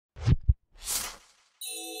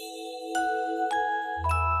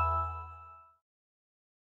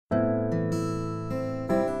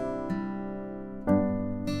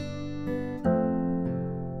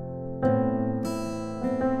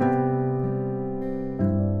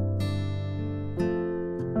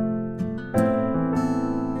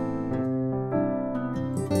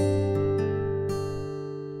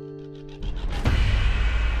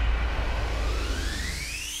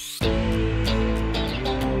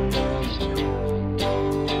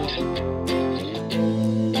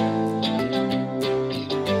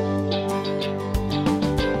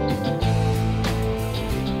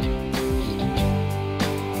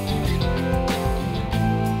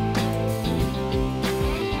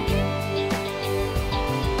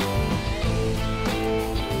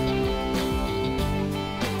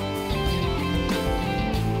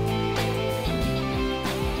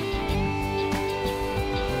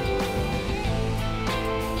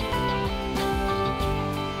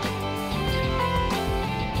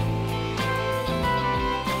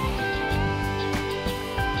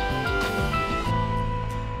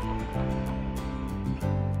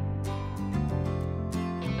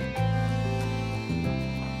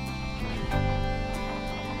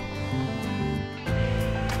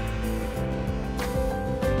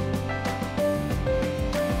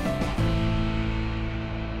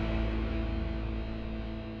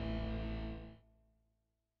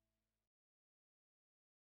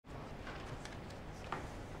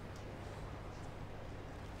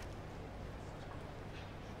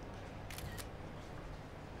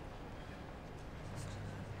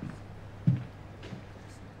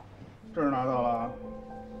证拿到了？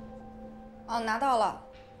哦，拿到了。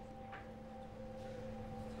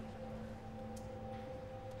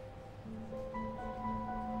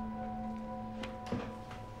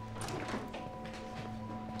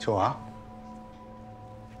秋华，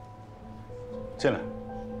进来。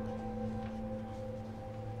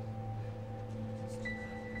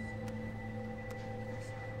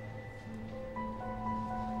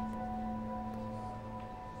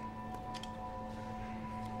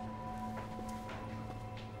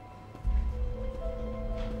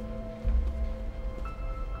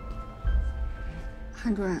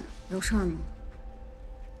韩主任，有事儿吗？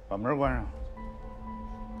把门关上。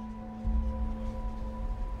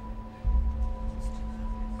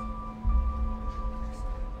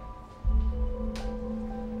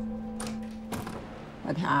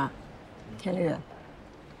小田儿，天绿，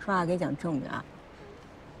说话给讲正经啊。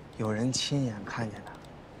有人亲眼看见的，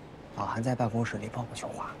老韩在办公室里抱过秋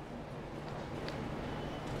华。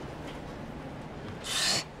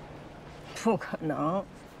不可能。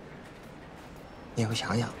你要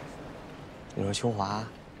想想，你说秋华，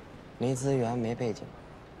没资源没背景，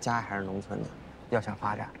家还是农村的，要想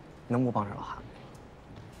发展，能不帮着老韩吗？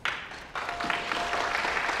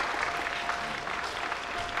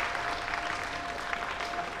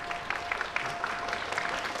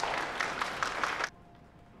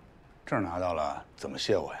证拿到了，怎么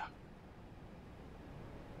谢我呀？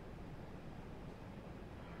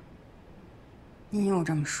您又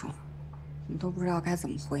这么说，我都不知道该怎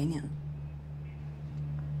么回您了。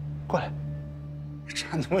过来，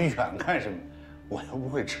站那么远干什么？我又不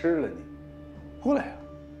会吃了你。过来呀！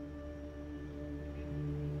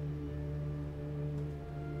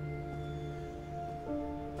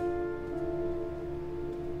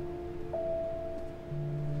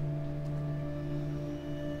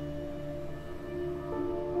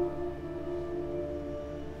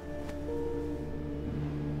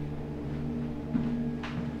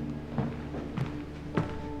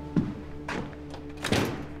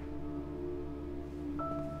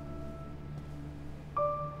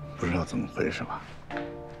不知道怎么回事吧？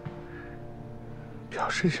表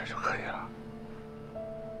示一下就可以了。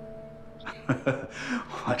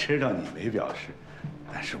我知道你没表示，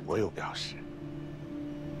但是我有表示。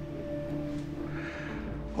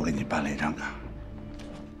我给你办了一张卡，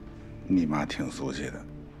密码挺俗气的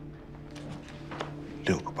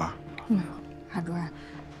，6个8。韩主任，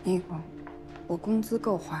那个我工资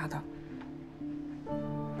够花的。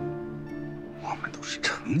我们都是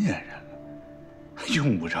成年人了，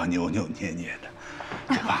用不着扭扭捏捏的，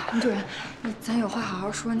对吧？韩主任，咱有话好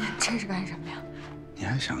好说，您这是干什么呀？你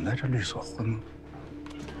还想在这律所混吗？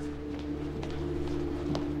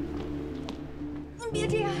您别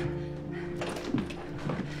这样。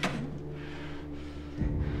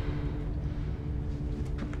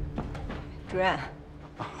主任。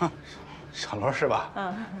啊，小罗是吧？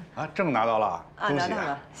嗯。啊，证拿到了，啊，恭喜拿到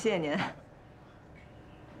了，谢谢您。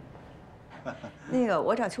那个，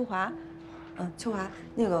我找秋华。秋华，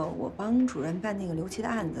那个我帮主任办那个刘琦的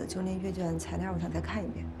案子，就那阅卷材料，我想再看一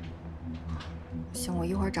遍。行，我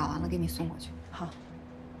一会儿找完了给你送过去。好。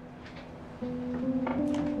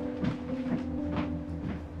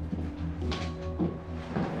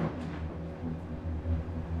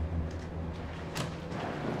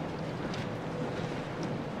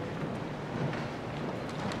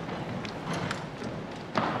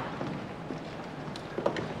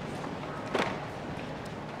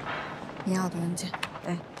您要的文件。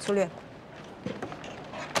哎，苏律。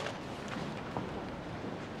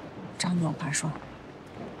张总，快说。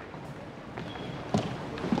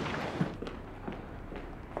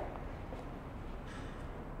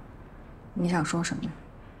你想说什么？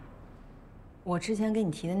我之前给你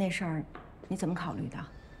提的那事儿，你怎么考虑的？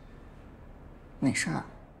哪事儿？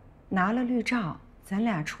拿了绿照，咱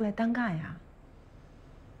俩出来单干呀。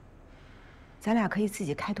咱俩可以自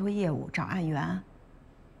己开拓业务，找案源，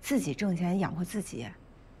自己挣钱养活自己。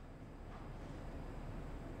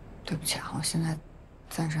对不起啊，我现在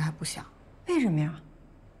暂时还不想。为什么呀？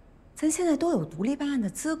咱现在都有独立办案的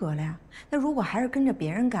资格了呀。那如果还是跟着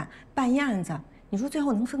别人干，办一案子，你说最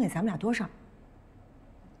后能分给咱们俩多少？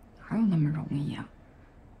哪有那么容易啊？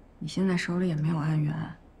你现在手里也没有案源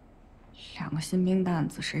，2个新兵蛋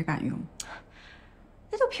子谁敢用？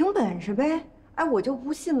那就凭本事呗。哎，我就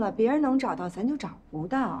不信了，别人能找到，咱就找不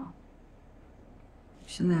到。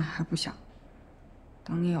现在还不想，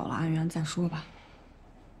等你有了案源再说吧。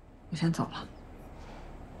我先走了。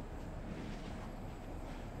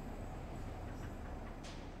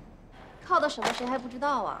靠的什么？谁还不知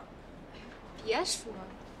道啊？别说了，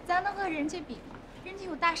咱能和人家比吗？人家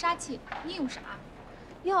有大杀器，你有啥？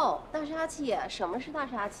哟，大杀器？什么是大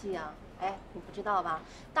杀器啊？哎，你不知道吧？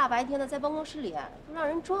大白天的在办公室里都让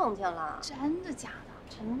人撞见了。真的假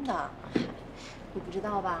的？真的。你不知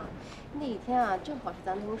道吧？那一天啊，正好是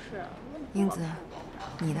咱同事英子，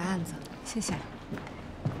你的案子，谢谢。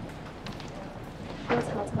多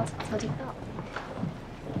曹就到。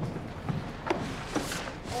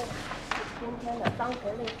哎，今天的脏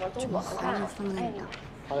活累活都我们干。哎，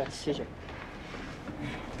好的，谢谢。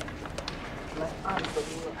来，案子的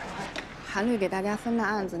名字。韩律给大家分的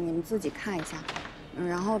案子，你们自己看一下，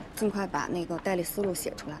然后尽快把那个代理思路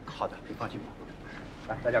写出来。好的，你放心吧。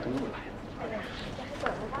来，大家跟我来。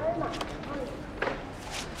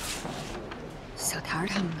小田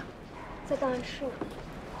他们呢？在档案室。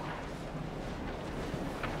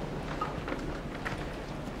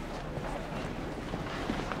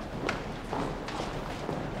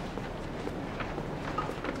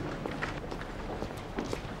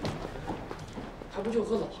他不就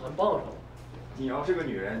和老韩傍上了？你要是个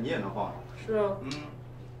女人，你也能傍上。是啊，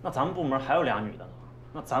那咱们部门还有俩女的呢，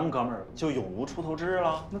那咱们哥们儿就永无出头之日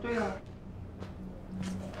了。那对呀。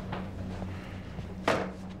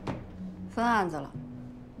分案子了，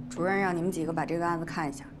主任让你们几个把这个案子看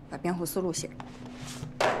一下，把辩护思路写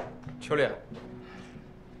上。秋丽，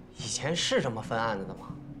以前是这么分案子的吗？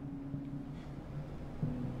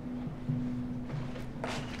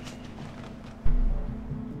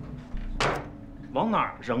往哪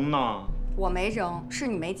儿扔呢？我没扔，是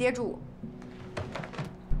你没接住。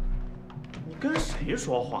你跟谁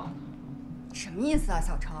说话呢？什么意思啊，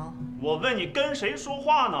小程？我问你跟谁说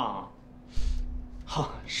话呢？哈，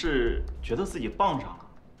是觉得自己傍上了。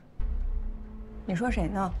你说谁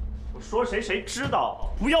呢？我说谁谁知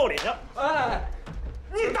道，不要脸！哎，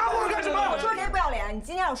你打我干什么？我说谁不要脸？你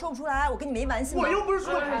今天要说不出来，我跟你没完，信吗？我又不是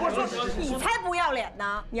说，我说你才不要脸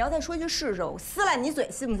呢！你要再说一句试试，我撕烂你嘴，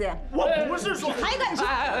信不信？我不是说，还敢说？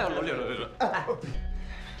罗丽，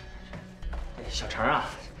小程啊，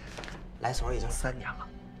来所已经3年了，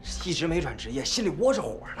一直没转职业，心里窝着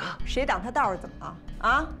火呢。谁挡他道儿怎么了？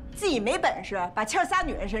啊，自己没本事，把气儿撒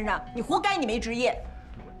女人身上，你活该你没职业。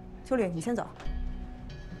秋丽，你先走。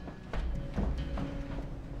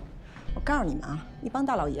我告诉你们啊，一帮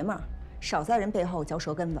大老爷们儿，少在人背后嚼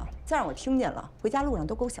舌根子，再让我听见了，回家路上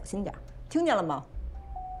都给我小心点，听见了吗？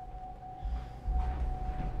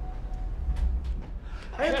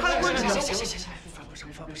哎，他不是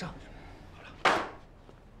行，放不上。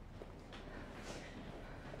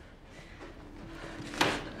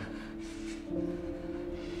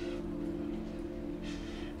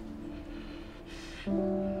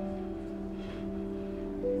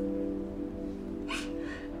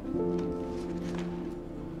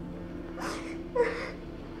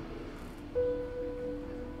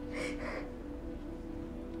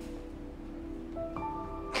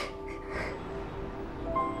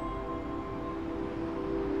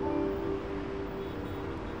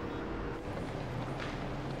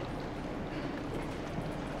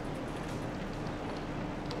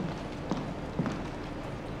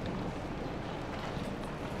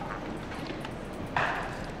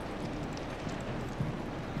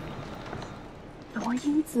罗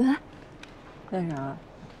英子，干啥？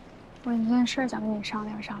我有件事想跟你商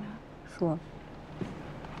量商量。说。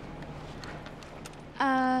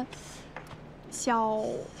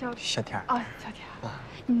小天啊，小天，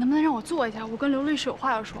你能不能让我坐一下？我跟刘律师有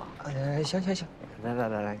话要说。行，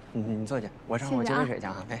来，你坐下，我上我接杯水去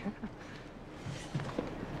啊。哎，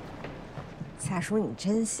夏叔，你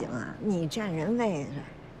真行啊！你占人位置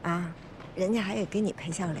啊，人家还得给你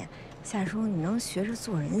赔笑脸。夏叔，你能学着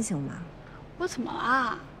做人行吗？我怎么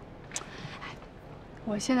啦？哎，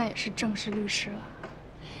我现在也是正式律师了，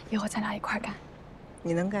以后咱俩一块干。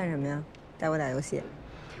你能干什么呀？带我打游戏？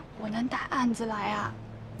我能带案子来啊！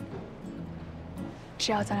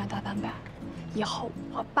只要咱俩搭档干，以后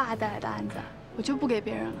我爸带来的案子我就不给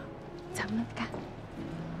别人了，咱们干。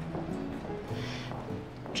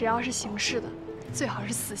只要是刑事的，最好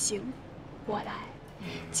是死刑，我来；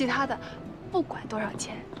其他的，不管多少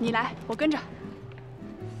钱，你来，我跟着。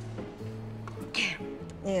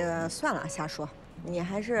那个算了，瞎说，你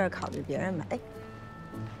还是考虑别人吧。哎，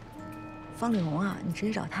方丽红啊，你直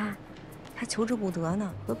接找他，他求之不得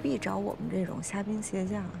呢，何必找我们这种虾兵蟹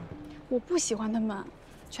将啊？我不喜欢他们，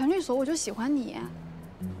全律所我就喜欢你。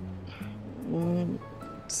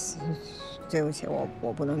对不起，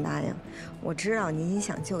我不能答应。我知道你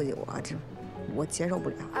想救救我，我接受不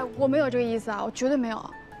了。哎，我没有这个意思啊，我绝对没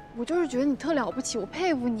有。我就是觉得你特了不起，我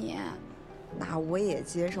佩服你。那我也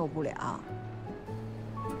接受不了。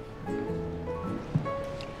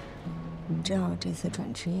你知道这次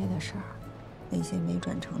转职业的事儿，那些没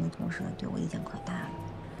转成的同事对我意见可大了。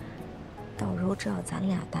到时候知道咱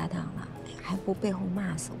俩搭档了，还不背后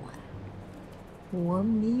骂死我呀？我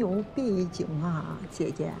没有背景啊，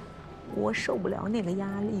姐姐，我受不了那个压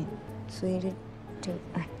力，所以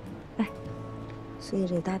所以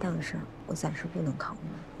这搭档的事儿我暂时不能考虑，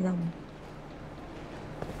知道吗？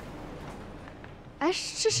哎，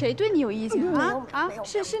是谁对你有意见啊？啊，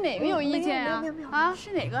是哪个有意见啊？啊，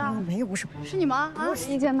是哪个啊？没有，不是你吗？啊，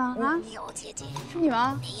意见呢？啊，没有，姐姐，是你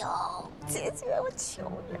吗？没有，姐姐，我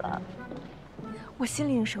求你了，我心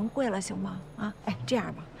领神会了，行吗？啊，哎，这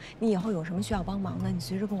样吧，你以后有什么需要帮忙的，你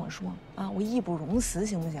随时跟我说啊，我义不容辞，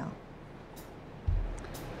行不行？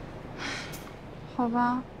好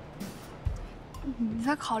吧，你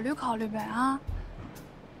再考虑考虑呗啊。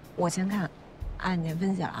我先看案件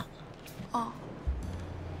分析了。哦。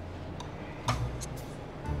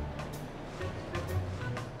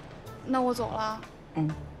那我走了。嗯。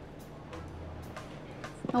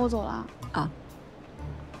那我走了。啊。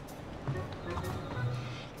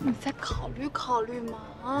你再考虑考虑嘛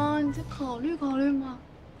啊！你再考虑考虑嘛。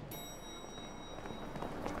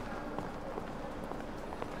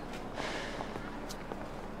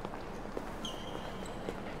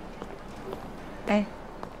哎，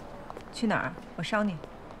去哪儿？我捎你。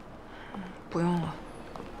不用了。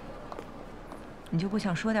你就不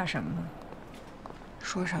想说点什么吗？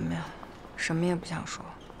说什么呀？什么也不想说。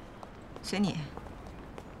随你，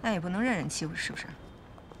那也不能任人欺负，是不是？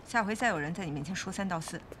下回再有人在你面前说三道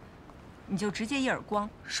四，你就直接一耳光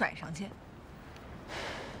甩上去。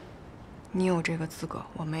你有这个资格，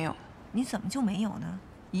我没有。你怎么就没有呢？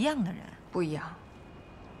一样的人。不一样。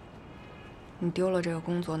你丢了这个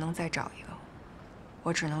工作，能再找一个。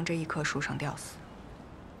我只能这一棵树上吊死。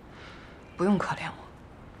不用可怜我，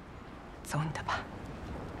走你的吧。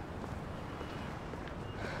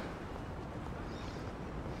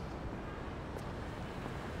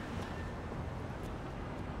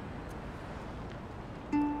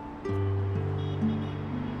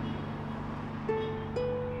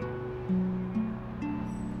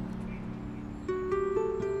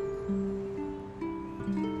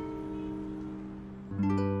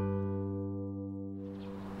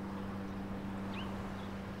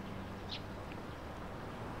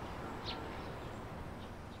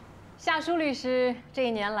夏舒律师这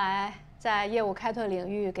一年来在业务开拓领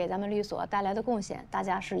域给咱们律所带来的贡献，大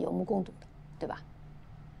家是有目共睹的，对吧？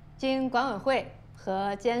经管委会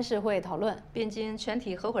和监事会讨论，并经全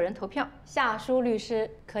体合伙人投票，夏舒律师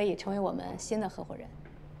可以成为我们新的合伙人。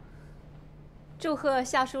祝贺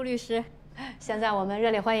夏舒律师！现在我们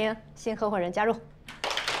热烈欢迎新合伙人加入。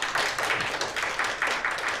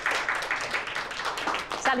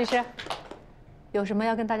夏律师，有什么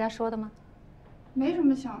要跟大家说的吗？没什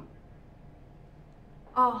么想。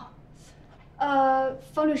哦，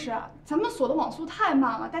方律师，咱们所的网速太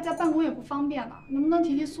慢了，大家办公也不方便了，能不能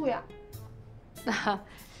提速呀？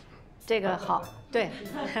这个好，对，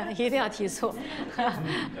一定要提速。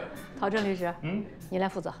陶正律师，你来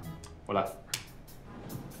负责。我来。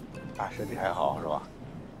他身体还好是吧？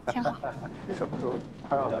挺好。什么时候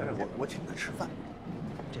他要来？我请他吃饭。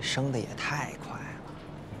这生的也太快了。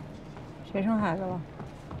谁生孩子了？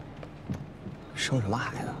生什么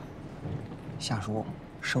孩子？夏叔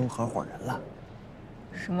生合伙人了。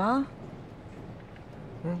什么？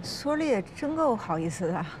孙俪真够好意思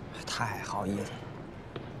的。太好意思了。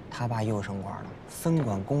他爸又升官了，分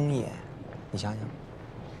管工业，你想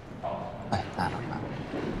想。哎，来了。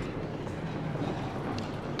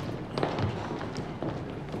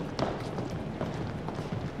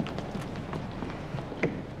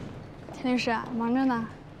田律师，忙着呢。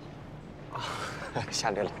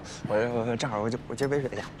下这了，我正好我接杯水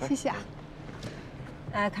去。谢谢啊。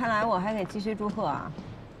哎，看来我还得继续祝贺啊。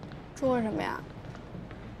祝贺什么呀？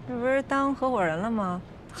这不是当合伙人了吗？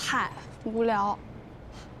嗨，无聊。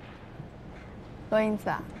罗英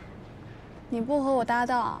子，你不和我搭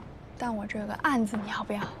档，但我这个案子你要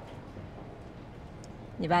不要？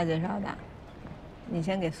你爸介绍的，你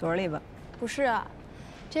先给孙俪吧。不是，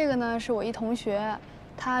这个呢是我一同学。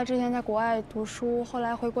他之前在国外读书，后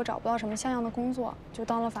来回国找不到什么像样的工作，就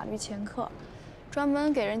当了法律掮客，专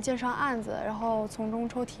门给人介绍案子，然后从中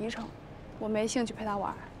抽提成。我没兴趣陪他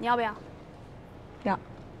玩，你要不要？要。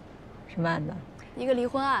什么案子？一个离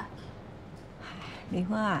婚案。离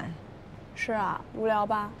婚案。是啊，无聊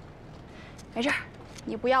吧？没事儿，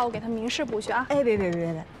你不要我给他明示不许啊。哎，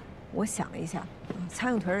别，我想了一下，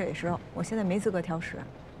苍蝇腿也是肉，我现在没资格挑食。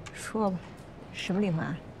说吧，什么离婚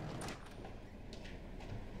案？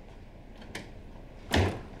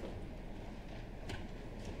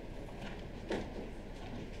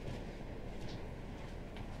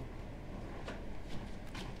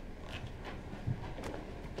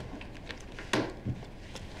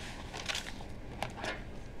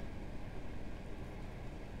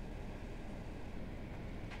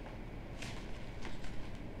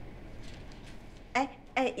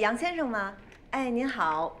哎，杨先生吗？哎，您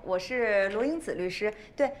好，我是罗英子律师，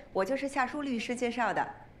对我就是夏书律师介绍的。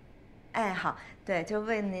哎，好，对，就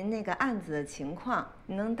问您那个案子的情况，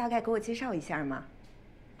你能大概给我介绍一下吗？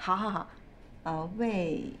好，好，好，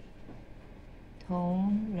为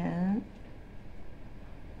同仁、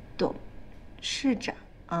董事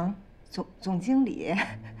长、总经理。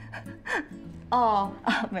哦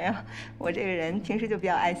啊，没有，我这个人平时就比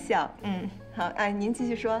较爱笑。好，哎，您继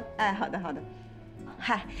续说。哎，好的，好的。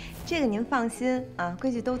嗨，这个您放心啊，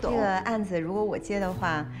规矩都懂。这个案子如果我接的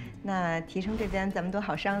话，那提成这边咱们都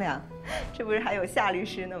好商量。这不是还有夏律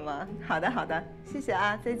师呢吗？好的，好的，谢谢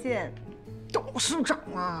啊，再见。董事长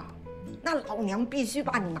啊，那老娘必须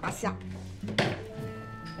把你拿下。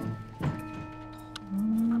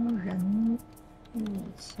同仁一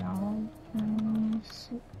桥公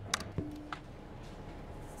司。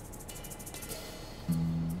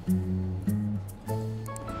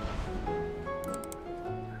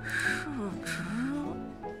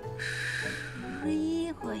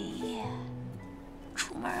11个亿，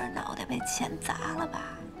出门脑袋被钱砸了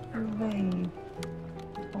吧？为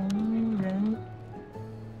同仁，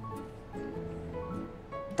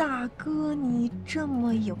大哥，你这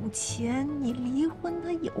么有钱，你离婚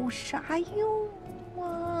它有啥用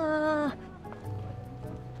啊？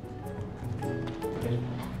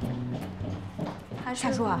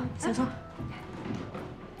夏叔啊，夏叔，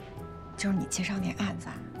就是你介绍那案子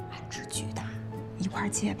啊，案值巨大，一块儿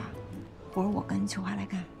接吧。活儿我跟秋华来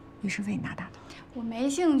干，律师费你拿大头。我没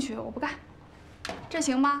兴趣，我不干。这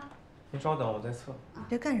行吗？您稍等，我在测。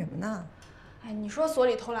这干什么呢？哎，你说所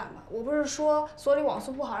里偷懒吧，我不是说所里网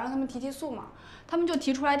速不好，让他们提速吗？他们就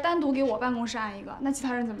提出来单独给我办公室安一个，那其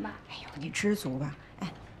他人怎么办？哎呦，你知足吧。哎，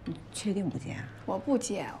你确定不接啊？我不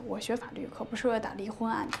接，我学法律可不是为了打离婚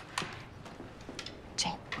案的。这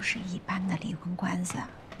不是一般的离婚官司啊！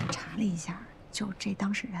查了一下，就这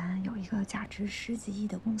当事人有一个价值10几亿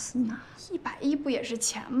的公司呢。100亿不也是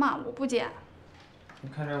钱吗？我不接。你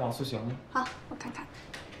看这网速行吗？好，我看看。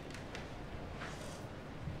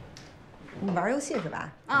你玩游戏是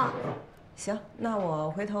吧？啊，行，那我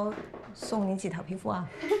回头送你几套皮肤啊。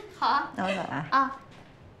好啊。那我走了啊。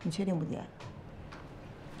你确定不接？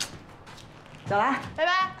走了，拜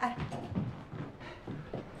拜。哎。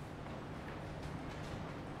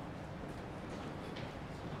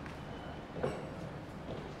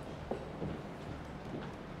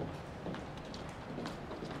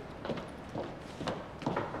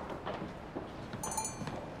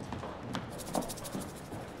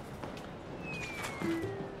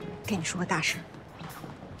跟你说个大事，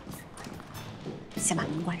先把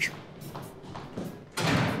门关上。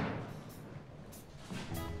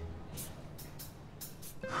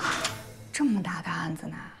这么大的案子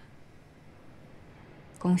呢？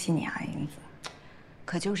恭喜你啊，英子。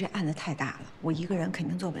可就是这案子太大了，我一个人肯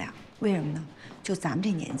定做不了。为什么呢？就咱们这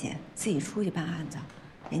年纪，自己出去办案子，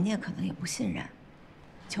人家可能也不信任。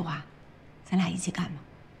秋华，咱俩一起干吗？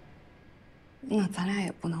那咱俩也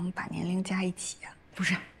不能把年龄加一起啊。不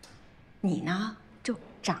是。你呢，就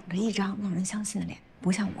长着一张让人相信的脸，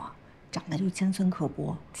不像我，长得就尖酸刻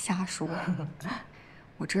薄。瞎说，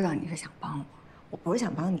我知道你是想帮我，我不是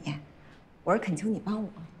想帮你，我是恳求你帮我，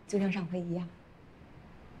就像上回一样。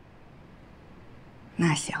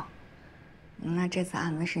那行，那这次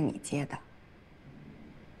案子是你接的，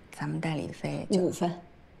咱们代理费5分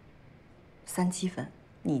，3、7分，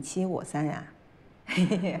你7我3呀，嘿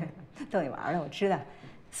嘿嘿，逗你玩的，我知道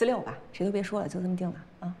，4、6吧，谁都别说了，就这么定了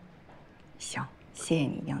啊。行，谢谢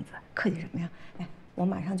你，英子。客气什么呀？哎，我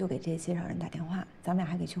马上就给这介绍人打电话，咱们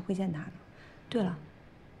俩还得去会见他呢。对了，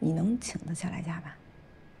你能请得下来假吧？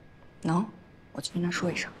能，我去跟他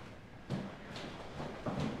说一声。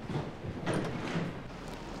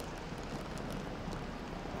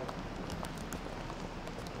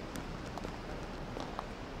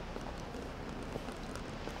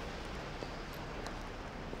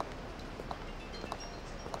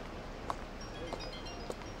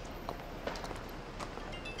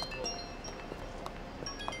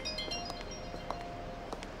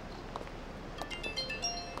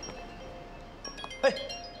哎，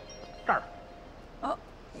这儿。哦，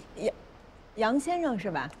杨先生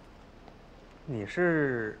是吧？你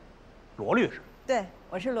是罗律师？对，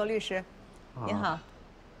我是罗律师。您好，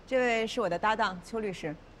这位是我的搭档邱律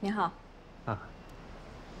师。您好。啊。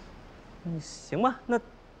行吧，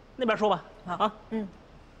那边说吧。好啊。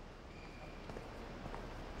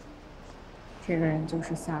这个人就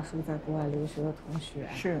是夏叔在国外留学的同学。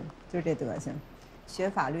是，就这德行，学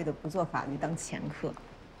法律的不做法律当前客。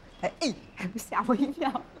哎，吓我一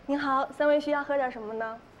跳！您好，3位需要喝点什么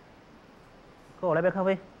呢？给我来杯咖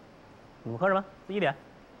啡。你们喝什么？自己点。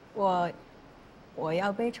我我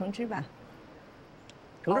要杯橙汁吧。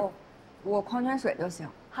橙汁。我矿泉水就行。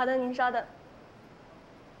好的，您稍等。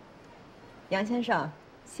杨先生，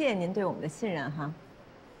谢谢您对我们的信任哈。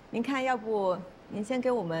您看，要不您先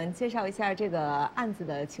给我们介绍一下这个案子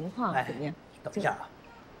的情况怎么样？等一下啊，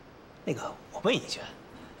那个我问一句，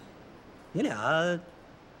你俩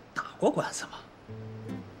打过官司吗？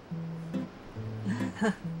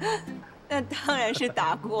那当然是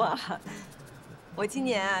打过啊！我今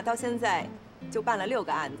年啊到现在就办了6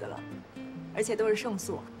个案子了，而且都是胜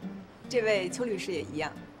诉。这位邱律师也一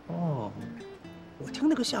样。哦，我听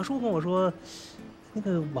那个夏叔跟我说，那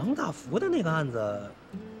个王大福的那个案子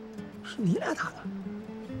是你俩打的。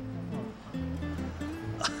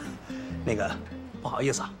那个不好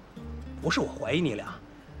意思啊，不是我怀疑你俩，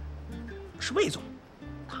是魏总，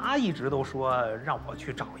他一直都说让我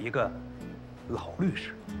去找一个老律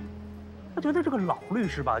师。他觉得这个老律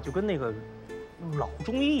师吧，就跟那个老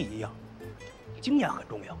中医一样，经验很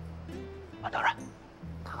重要啊。当然，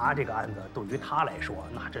他这个案子对于他来说，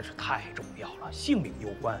那真是太重要了，性命攸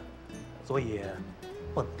关，所以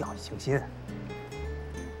不能掉以轻心。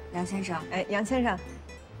杨先生，哎，杨先生，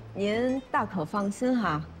您大可放心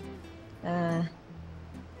哈。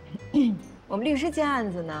我们律师接案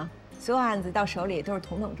子呢，所有案子到手里都是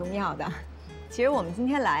同等重要的。其实我们今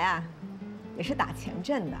天来啊，也是打前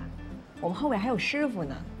阵的。我们后面还有师傅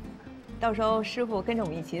呢，到时候师傅跟着我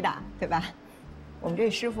们一起打，对吧？我们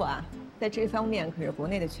这师傅啊，在这方面可是国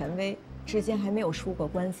内的权威，至今还没有输过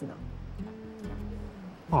官司呢。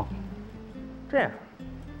哦，这样。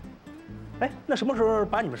哎，那什么时候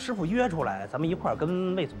把你们师傅约出来，咱们一块儿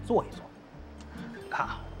跟魏总坐一坐？你看，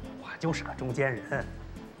我就是个中间人，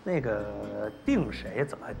那个定谁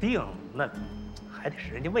怎么定，那还得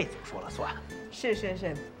是人家魏总说了算。是，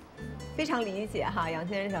非常理解哈，杨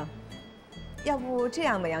先生。要不这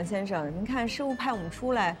样吧，杨先生，您看师傅派我们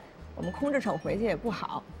出来，我们空着手回去也不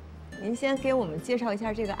好。您先给我们介绍一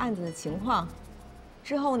下这个案子的情况，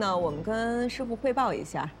之后呢，我们跟师傅汇报一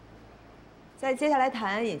下。再接下来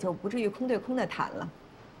谈，也就不至于空对空的谈了。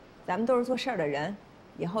咱们都是做事儿的人，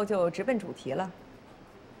以后就直奔主题了。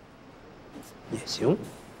也行。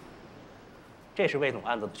这是魏总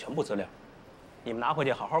案子的全部资料，你们拿回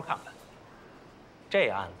去好好看看。这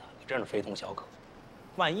案子可真是非同小可，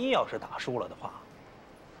万一要是打输了的话，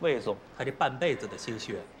魏总他这半辈子的心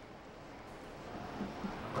血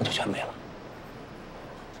可就全没了。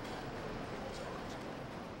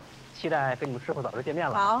期待跟你们师傅早日见面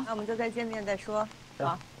了。好，那我们就再见面再说。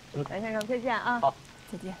好，杨先生再见啊。好，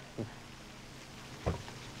再见。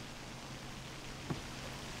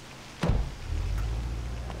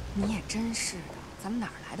你也真是的，咱们哪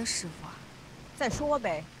儿来的师傅啊？再说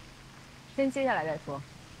呗，先接下来再说。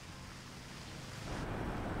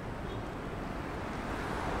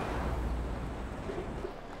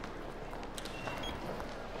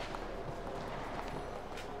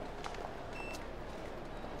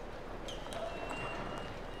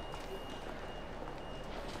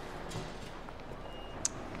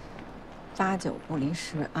8九不离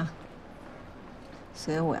10啊。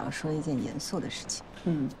所以我要说一件严肃的事情。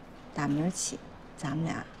打明儿起，咱们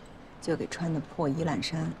俩就给穿的破衣烂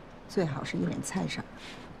衫，最好是一脸菜色。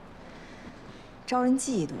招人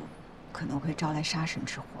嫉妒，可能会招来杀身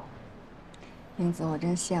之祸。英子，我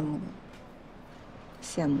真羡慕你。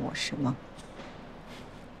羡慕我什么？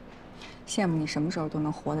羡慕你什么时候都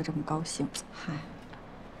能活得这么高兴。嗨，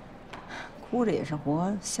哭着也是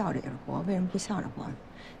活，笑着也是活，为什么不笑着活呢？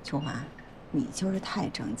秋华，你就是太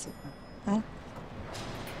正经了。来。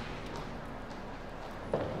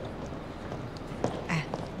哎，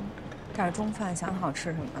这儿中饭想好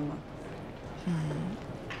吃什么吗？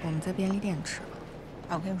我们在便利店吃吧。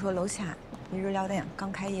啊，我跟你说，楼下一日料店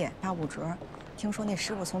刚开业，85折。听说那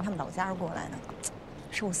师傅从他们老家过来的，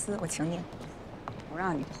寿司我请你。不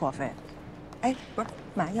让你破费。哎，不是，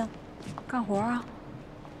嘛呀？干活啊。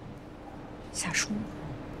下书。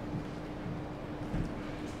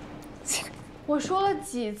我说了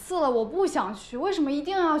几次了，我不想去，为什么一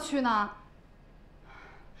定要去呢？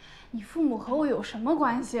你父母和我有什么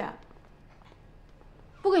关系？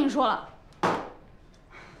不跟你说了。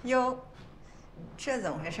哟，这怎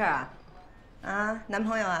么回事啊？啊，男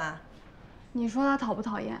朋友啊？你说他讨不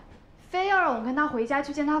讨厌？非要让我跟他回家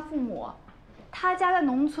去见他父母。他家在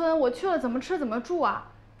农村，我去了怎么吃怎么住啊？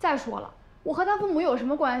再说了，我和他父母有什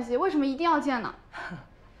么关系？为什么一定要见呢？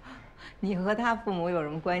你和他父母有什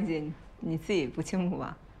么关系？你自己不清楚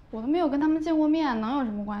吧？我都没有跟他们见过面，能有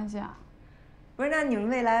什么关系啊？不是，那你们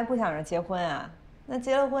未来不想着结婚啊？那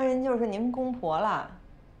结了婚人就是您公婆了，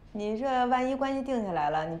你这万一关系定下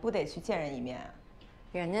来了，你不得去见人一面啊？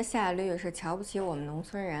人家夏律是瞧不起我们农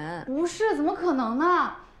村人。不是，怎么可能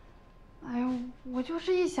呢？哎呦，我就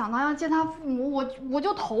是一想到要见他父母，我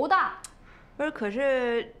就头大。不是，可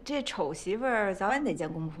是这丑媳妇儿早晚得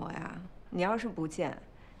见公婆呀。你要是不见，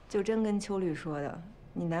就真跟秋绿说的，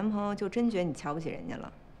你男朋友就真觉得你瞧不起人家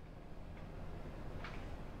了。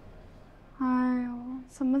哎呦，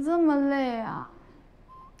怎么这么累啊？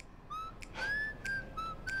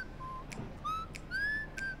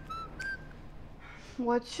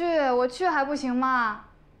我去还不行吗？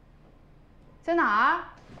在哪儿？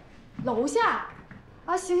楼下。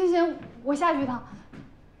啊，行，我下去一趟。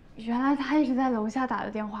原来他一直在楼下打的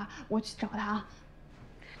电话，我去找他啊。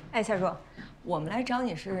哎，夏叔，我们来找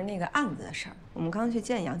你是那个案子的事儿。我们刚去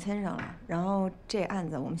见杨先生了，然后这案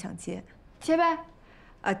子我们想接。接呗。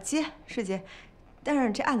接是接，但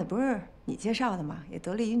是这案子不是你介绍的吗？也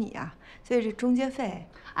得利于你啊，所以这中介费……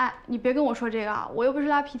哎，你别跟我说这个啊，我又不是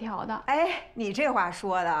拉皮条的。哎，你这话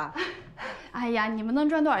说的。哎呀，你们能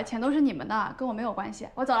赚多少钱都是你们的，跟我没有关系。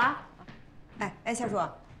我走了。哎，夏叔，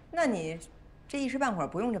那你这一时半会儿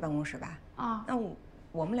不用这办公室吧？啊，那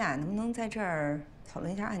我们俩能不能在这儿讨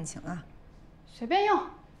论一下案情啊？随便用。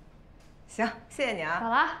行，谢谢你啊。走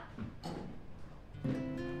了。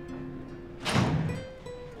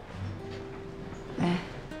哎，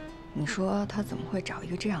你说她怎么会找一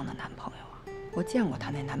个这样的男朋友啊？我见过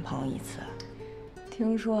她那男朋友一次。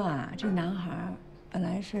听说啊，这男孩本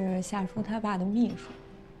来是夏叔他爸的秘书，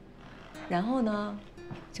然后呢，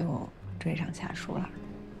就追上夏叔了。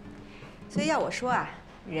所以要我说啊，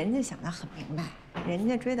人家想得很明白，人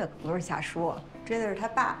家追的可不是夏叔，追的是他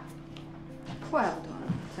爸。怪不得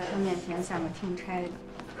呢，在他面前像个听差的。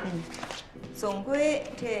总归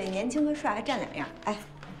这年轻和帅还占两样。哎，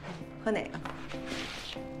喝哪个？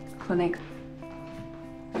喝那个。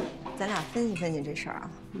咱俩分析分析这事儿啊。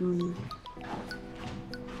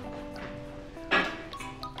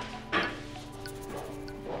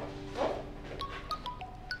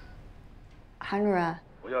韩主任，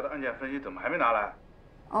我要的案件分析怎么还没拿来？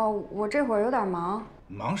哦，我这会儿有点忙。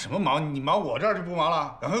忙什么忙？你忙我这儿就不忙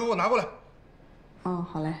了，赶快给我拿过来。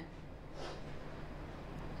好嘞。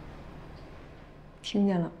听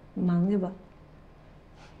见了，忙去吧。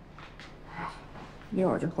一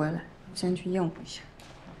会儿就回来，我先去应付一下。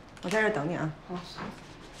我在这儿等你啊。好。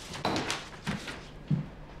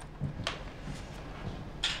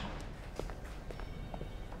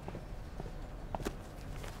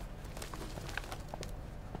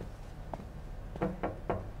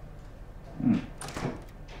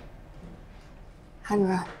韩主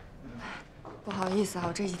任，不好意思啊，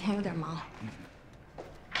我这几天有点忙。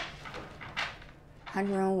韩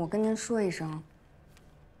主任，我跟您说一声，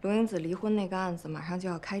罗英子离婚那个案子马上就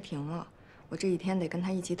要开庭了，我这几天得跟她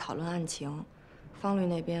一起讨论案情。方律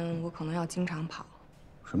那边我可能要经常跑。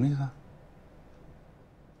什么意思？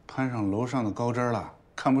攀上楼上的高枝了，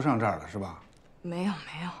看不上这儿了是吧？没有。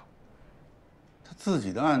他自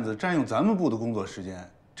己的案子占用咱们部的工作时间，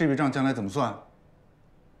这笔账将来怎么算？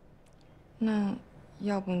那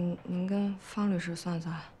要不您跟方律师算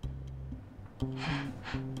算？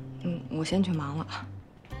我先去忙了。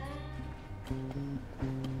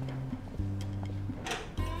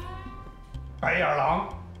白眼狼，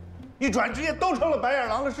一转职业都成了白眼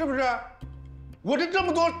狼了，是不是？我这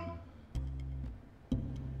么多，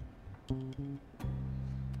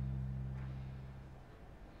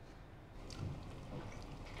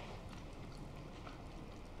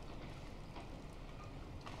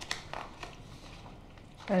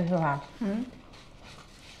陈叔啊，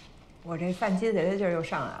我这犯鸡贼的劲儿又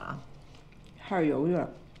上来了，开始犹豫了。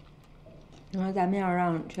你说咱们要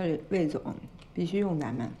让这魏总必须用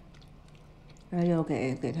咱们，那就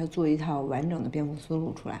给他做一套完整的辩护思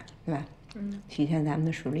路出来，对吧？体现咱们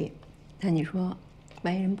的实力。但你说，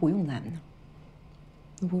万一人不用咱们呢？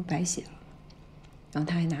那不白写了？然后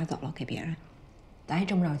他还拿走了给别人，咱还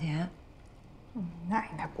挣不着钱。那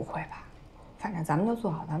应该不会吧？反正咱们就做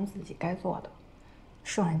好咱们自己该做的，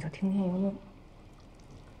剩下就听天由命。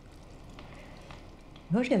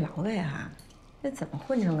你说这老魏啊，这怎么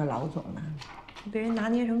混成个老总呢？被人拿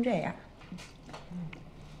捏成这样。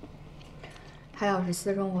他要是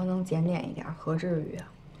私生活能检点一点，何至于啊？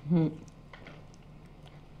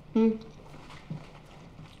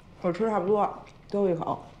我吃差不多，最后一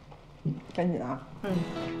口，赶紧啊！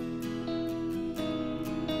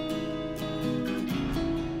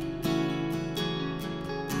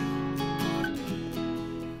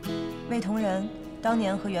魏同仁当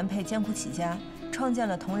年和原配艰苦起家，创建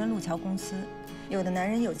了同仁路桥公司。有的男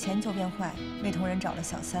人有钱就变坏，魏同仁找了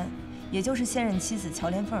小三，也就是现任妻子乔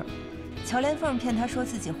连凤。乔连凤骗他说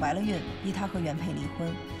自己怀了孕，逼他和原配离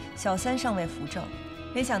婚。小三尚未扶正，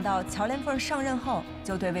没想到乔连凤上任后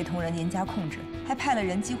就对魏同仁严加控制，还派了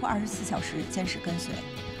人几乎24小时监视跟随。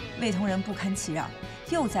魏同仁不堪其扰，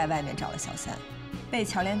又在外面找了小三，被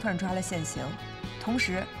乔连凤抓了现行。同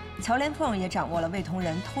时，乔连凤也掌握了魏同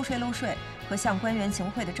仁偷税漏税和向官员行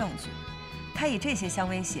贿的证据。他以这些相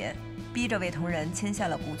威胁，逼着魏同仁签下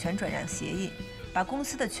了股权转让协议，把公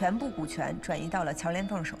司的全部股权转移到了乔连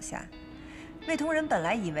凤手下。魏同仁本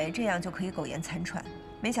来以为这样就可以苟延残喘，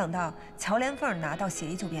没想到乔连凤拿到协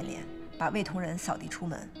议就变脸，把魏同仁扫地出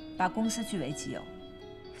门，把公司据为己有。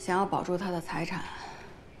想要保住他的财产，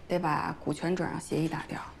得把股权转让协议打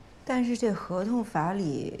掉。但是这合同法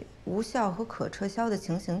里无效和可撤销的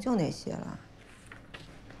情形就那些了。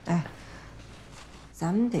哎，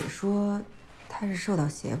咱们得说，他是受到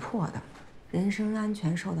胁迫的，人身安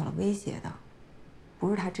全受到了威胁的，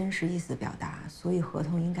不是他真实意思表达，所以合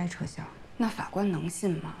同应该撤销。那法官能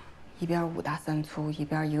信吗？一边5大3粗，一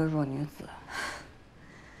边一个弱女子。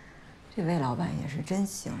这魏老板也是真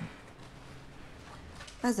行。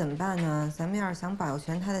那怎么办呢？咱们要是想保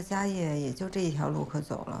全他的家业，也就这一条路可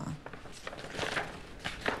走了。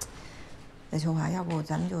那秋华，要不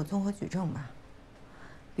咱们就综合举证吧。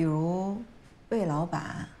比如，魏老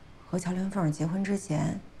板和乔连凤结婚之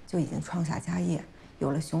前就已经创下家业，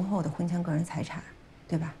有了雄厚的婚前个人财产，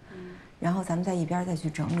对吧？然后咱们在一边再去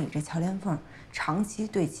整理这乔连凤长期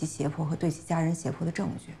对其胁迫和对其家人胁迫的证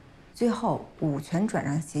据，最后股权转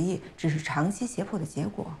让协议只是长期胁迫的结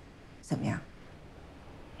果，怎么样？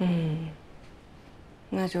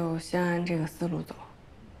那就先按这个思路走。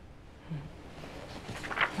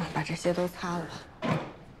把这些都擦了吧。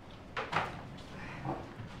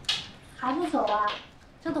还不走啊？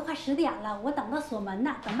这都快10点了，我等到锁门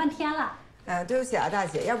呢，等半天了。对不起啊，大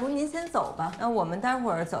姐，要不您先走吧，那我们待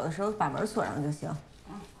会儿走的时候把门锁上就行。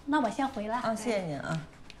那我先回来。谢谢您啊。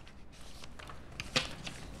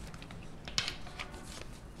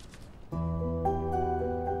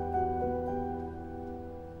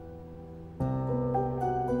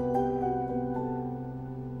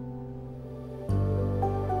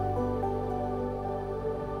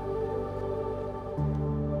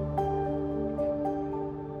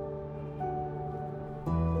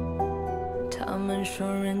他们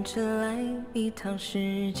说人只来一趟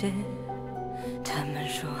世界，他们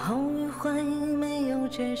说好与坏没有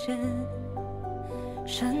界限，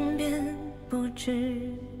善变不知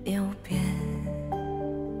有变。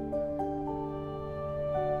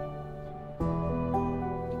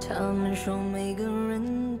他们说每个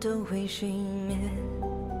人都会熄灭，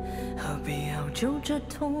何必要揪着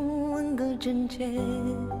痛问个真切？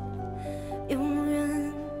永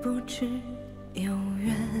远不知有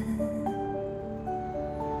缘。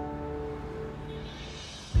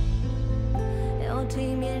要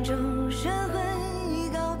体面就学会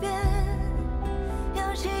告别，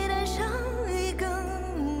要期待上一个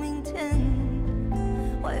明天，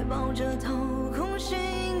怀抱着掏空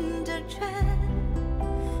心的缺，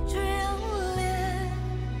去热烈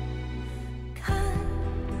看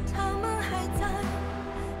他们还在，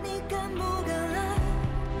你敢不敢爱？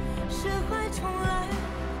释怀重来，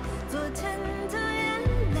昨天的眼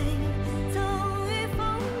泪早已风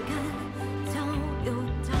干，早有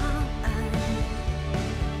答案。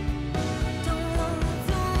当我走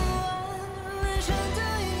完人生的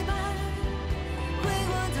一半，回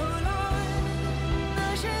过头来，那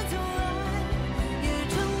些阻碍也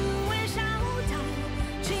成为笑谈。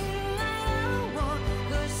亲爱的我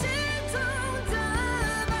和心中的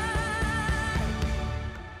白，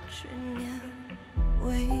去年未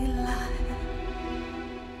来。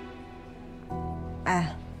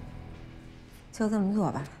哎，就这么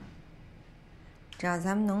做吧。只要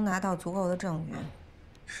咱们能拿到足够的证据，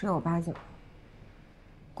十有八九。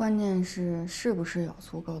关键是不是有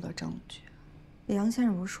足够的证据？杨先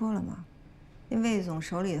生不是说了吗？那魏总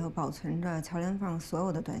手里头保存着乔连凤所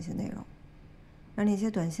有的短信内容，而那些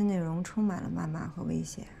短信内容充满了谩骂和威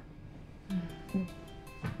胁。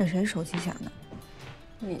那谁手机响的？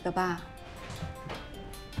你的吧？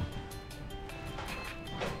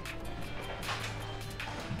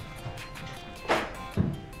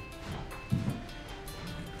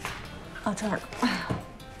哦，这儿呢。哎呀，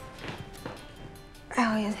哎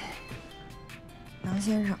呀，也得。杨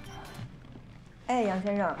先生。哎，杨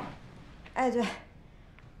先生。哎，对，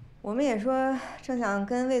我们也说正想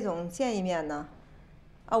跟魏总见一面呢。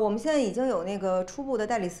啊，我们现在已经有那个初步的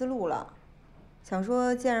代理思路了，想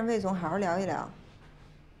说见着魏总好好聊一聊。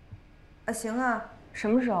啊，行啊，什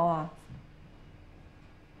么时候啊？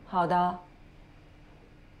好的。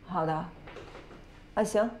好的。啊，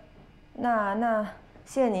行，那。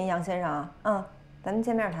谢谢您，杨先生啊，咱们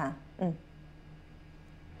见面谈，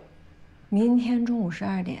明天中午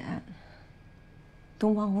12点，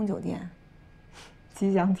东方红酒店，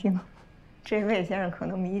吉祥厅，这魏先生可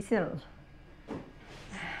能迷信了。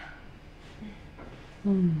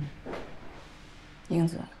英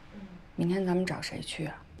子，明天咱们找谁去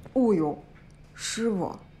啊？哦呦，师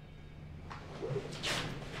傅，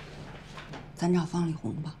咱找方力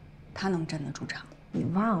宏吧，他能镇得住场。你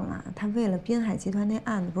忘了，他为了滨海集团那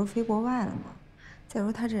案子不是飞国外了吗？再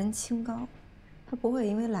说他这人清高，他不会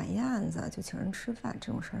因为揽一案子就请人吃饭，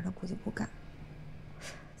这种事儿他估计不干。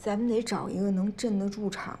咱们得找一个能镇得住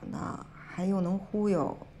场的，还又能忽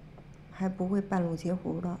悠，还不会半路截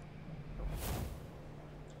胡的。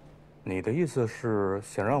你的意思是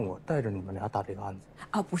想让我带着你们俩打这个案子？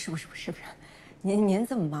啊，不是，您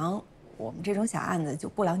这么忙，我们这种小案子就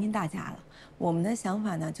不劳您大驾了。我们的想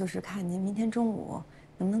法呢，就是看您明天中午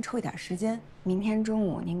能不能抽一点时间。明天中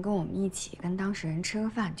午您跟我们一起跟当事人吃个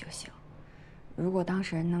饭就行。如果当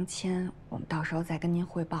事人能签，我们到时候再跟您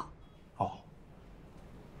汇报。哦。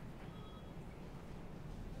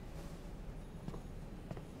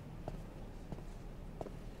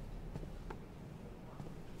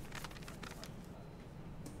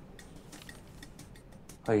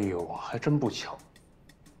哎呦，还真不巧，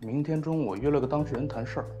明天中午我约了个当事人谈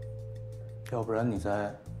事儿，要不然你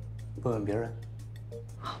再问问别人。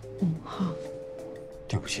好。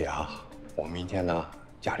对不起啊，我明天呢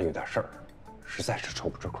家里有点事儿，实在是抽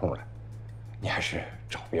不出空来，你还是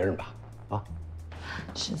找别人吧。啊，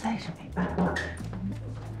实在是没办法。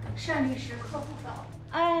单律师客户到。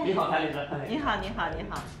哎，你好，谭律师。你好。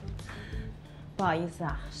不好意思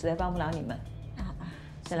啊，实在帮不了你们。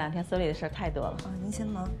这2天手里的事儿太多了。啊，您先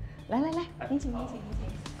忙。来，您请。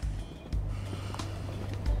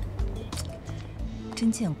真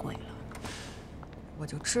见鬼了！我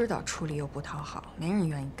就知道处理又不讨好，没人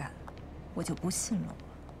愿意干。我就不信了。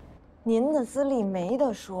您的资历没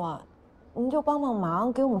得说，您就帮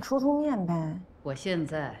忙，给我们出面呗。我现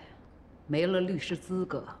在没了律师资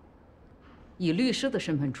格，以律师的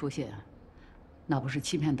身份出现，那不是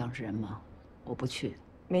欺骗当事人吗？我不去。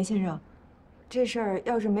梅先生，这事儿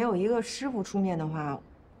要是没有一个师傅出面的话，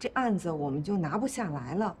这案子我们就拿不下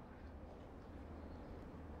来了。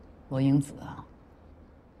罗英子啊，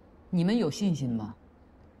你们有信心吗？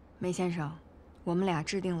梅先生，我们俩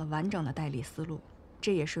制定了完整的代理思路，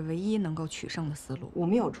这也是唯一能够取胜的思路。我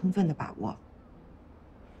们有充分的把握。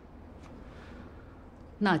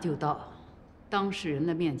那就到当事人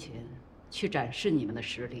的面前去展示你们的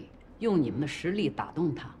实力，用你们的实力打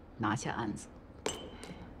动他，拿下案子。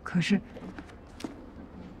可是，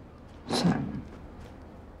算了，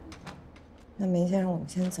那梅先生，我们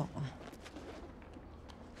先走了，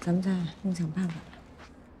咱们再另想办法吧。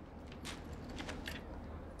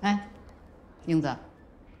哎，英子，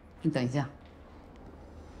你等一下。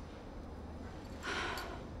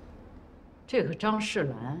这个张世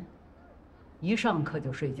兰，一上课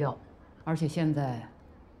就睡觉，而且现在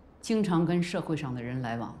经常跟社会上的人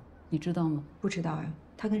来往，你知道吗？不知道呀，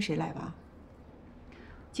他跟谁来往？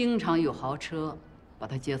经常有豪车把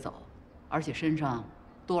他接走，而且身上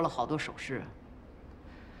多了好多首饰。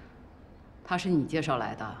他是你介绍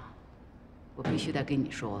来的，我必须得跟你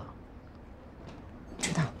说。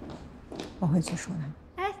知道，我会去说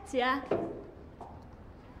他。哎，姐，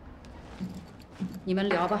你们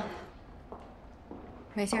聊吧。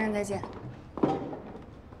梅先生再见。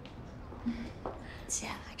姐，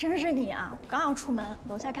还真是你啊！我刚要出门，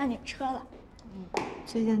楼下看见你车了。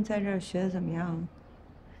最近在这儿学的怎么样？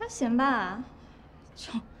还行吧，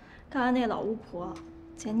就刚才那老巫婆，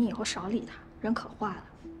姐你以后少理她，人可坏了。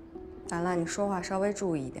兰兰，你说话稍微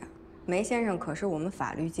注意一点。梅先生可是我们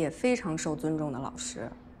法律界非常受尊重的老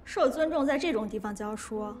师。受尊重在这种地方教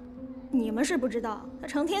书，你们是不知道，他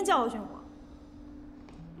成天教训我。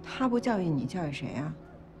他不教育你，教育谁啊？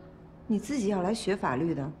你自己要来学法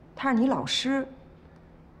律的，他是你老师。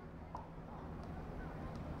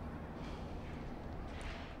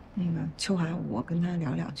那个秋华，我跟他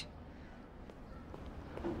聊两句。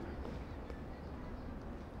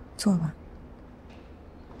坐吧。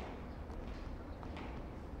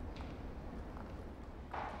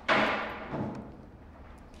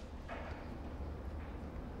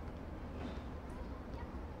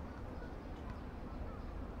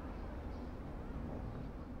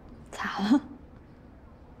咋了？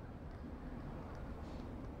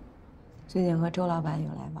最近和周老板有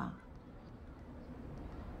来往。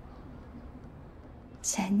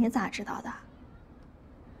姐，你咋知道的？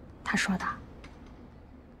他说的。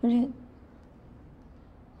不是，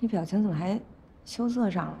你表情怎么还羞涩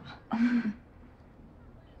上了？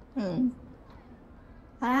嗯，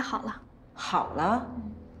我俩好了。好了？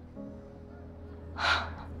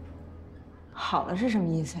好了是什么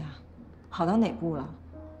意思呀？好到哪步了？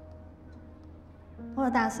我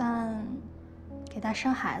打算给他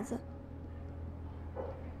生孩子。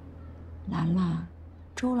兰兰，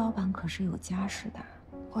周老板可是有家室的。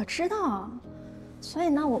我知道，所以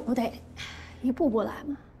呢，我不得一步步来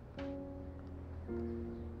吗？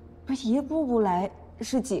不是一步步来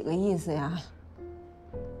是几个意思呀？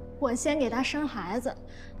我先给他生孩子，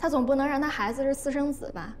他总不能让他孩子是私生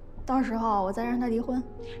子吧？到时候我再让他离婚。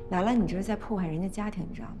兰兰，你这是在破坏人家家庭，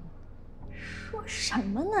你知道吗？说什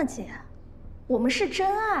么呢，姐？我们是真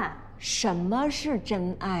爱。什么是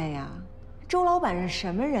真爱呀？周老板是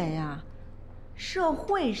什么人呀？社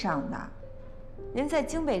会上的，人在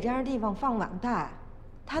京北这样的地方放网贷，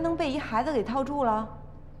他能被一孩子给套住了？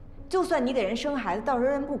就算你给人生孩子，到时候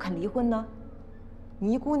人不肯离婚呢？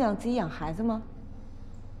你一姑娘自己养孩子吗？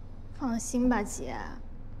放心吧，姐，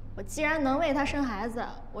我既然能为他生孩子，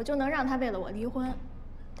我就能让他为了我离婚。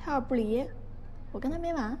他要是不离，我跟他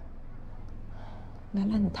没完。兰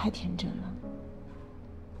兰，你太天真了，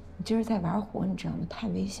你这是在玩火，你知道吗？太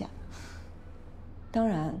危险了。当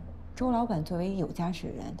然，周老板作为有家室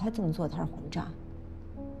人，他这么做他是还债。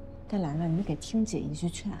但兰兰，你给听姐一句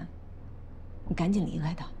劝，你赶紧离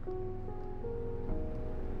开他。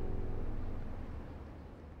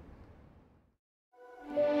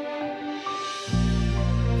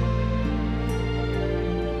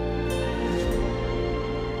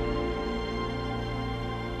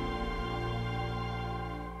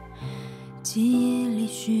记忆里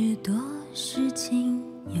许多事情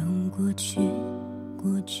有过去，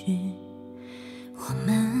我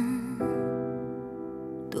们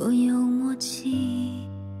多有默契。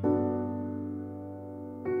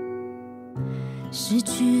失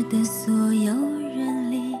去的所有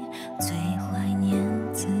人里，最怀念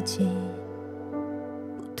自己，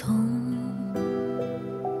不痛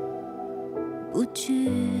不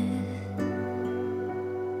惧。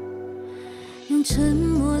用沉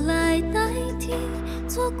默来代替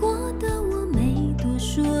错过的我，没多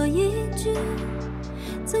说一句。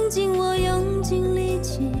曾经我用尽力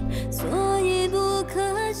气，所以不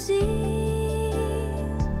可惜。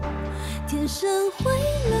天生会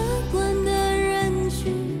乐观的人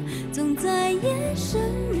群，总在夜深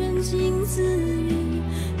人静自语，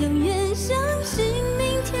永远相信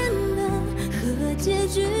明天的和结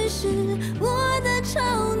局是我的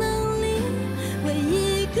超能力。为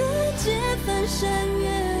一个解翻山越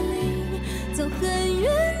岭，走很远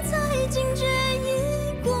才惊觉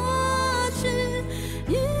已过去。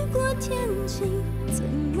雨过天晴，怎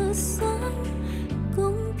么算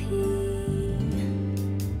公平？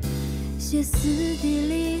歇斯底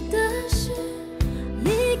里的事，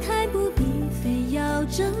离开不必非要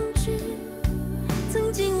证据。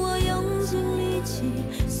曾经我用尽力气，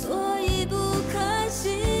所以不可惜。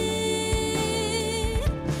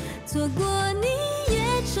错过你也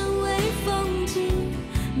成为风景，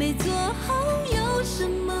没做好有什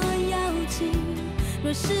么要紧？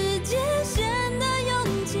若世界显得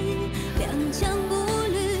拥挤，踉跄步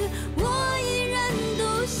履，我依然独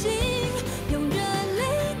行。用热泪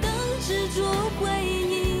等执着回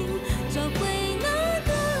应，找回那个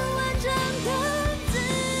完整的自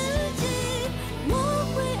己。我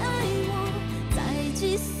会爱我，再计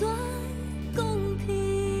算公平。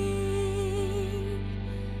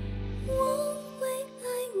我会爱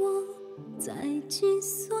我，再计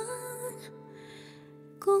算。